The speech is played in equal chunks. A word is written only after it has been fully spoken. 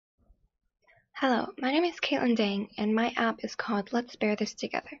Hello, my name is Caitlin Dang, and my app is called Let's Bear This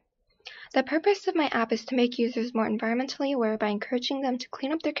Together. The purpose of my app is to make users more environmentally aware by encouraging them to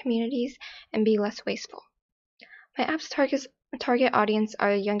clean up their communities and be less wasteful. My app's target audience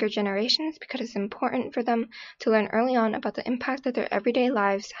are younger generations because it's important for them to learn early on about the impact that their everyday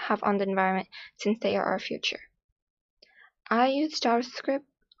lives have on the environment, since they are our future. I use JavaScript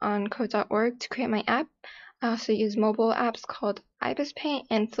on code.org to create my app. I also use mobile apps called Ibis Paint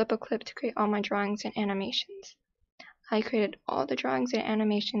and Flip a Clip to create all my drawings and animations. I created all the drawings and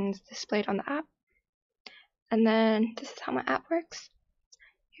animations displayed on the app. And then this is how my app works.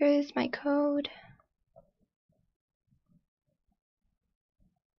 Here is my code.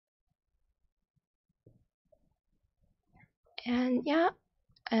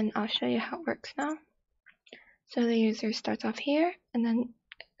 And I'll show you how it works now. So the user starts off here, and then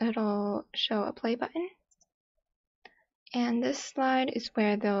it'll show a play button. And this slide is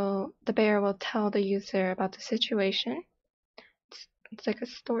where the bear will tell the user about the situation. It's like a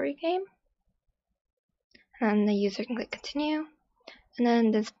story game. And the user can click continue. And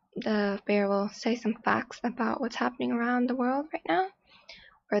then the bear will say some facts about what's happening around the world right now,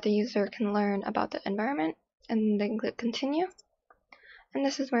 where the user can learn about the environment, and then click continue. And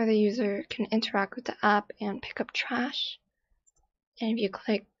this is where the user can interact with the app and pick up trash. And if you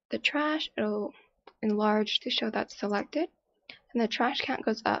click the trash, it'll enlarge to show that's selected, and the trash count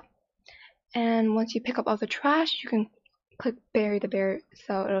goes up. And once you pick up all the trash, you can click bury the bear,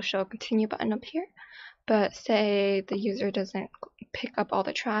 so it'll show a continue button up here. But say the user doesn't pick up all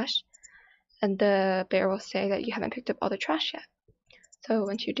the trash, and the bear will say that you haven't picked up all the trash yet. So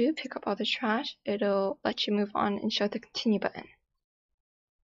once you do pick up all the trash, it'll let you move on and show the continue button.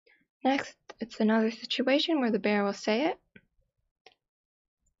 Next, it's another situation where the bear will say it,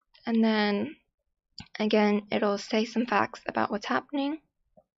 and then again it'll say some facts about what's happening,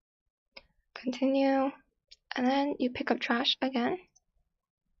 continue, and then you pick up trash again.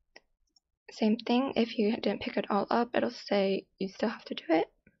 Same thing, if you didn't pick it all up, it'll say you still have to do it,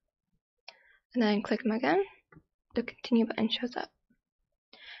 and then click them again, the continue button shows up.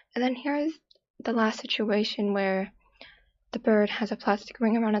 And then here's the last situation where the bird has a plastic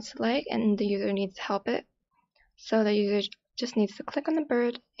ring around its leg and the user needs to help it. So the user just needs to click on the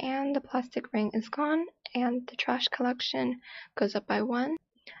bird and the plastic ring is gone and the trash collection goes up by 1.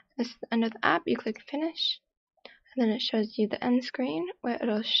 This is the end of the app. You click finish, and then it shows you the end screen where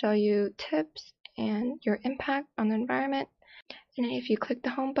it'll show you tips and your impact on the environment. And if you click the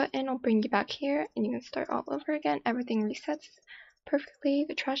home button, it'll bring you back here and you can start all over again. Everything resets perfectly,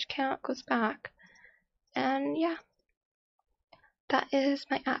 the trash count goes back, and that is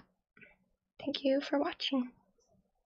my app. Thank you for watching.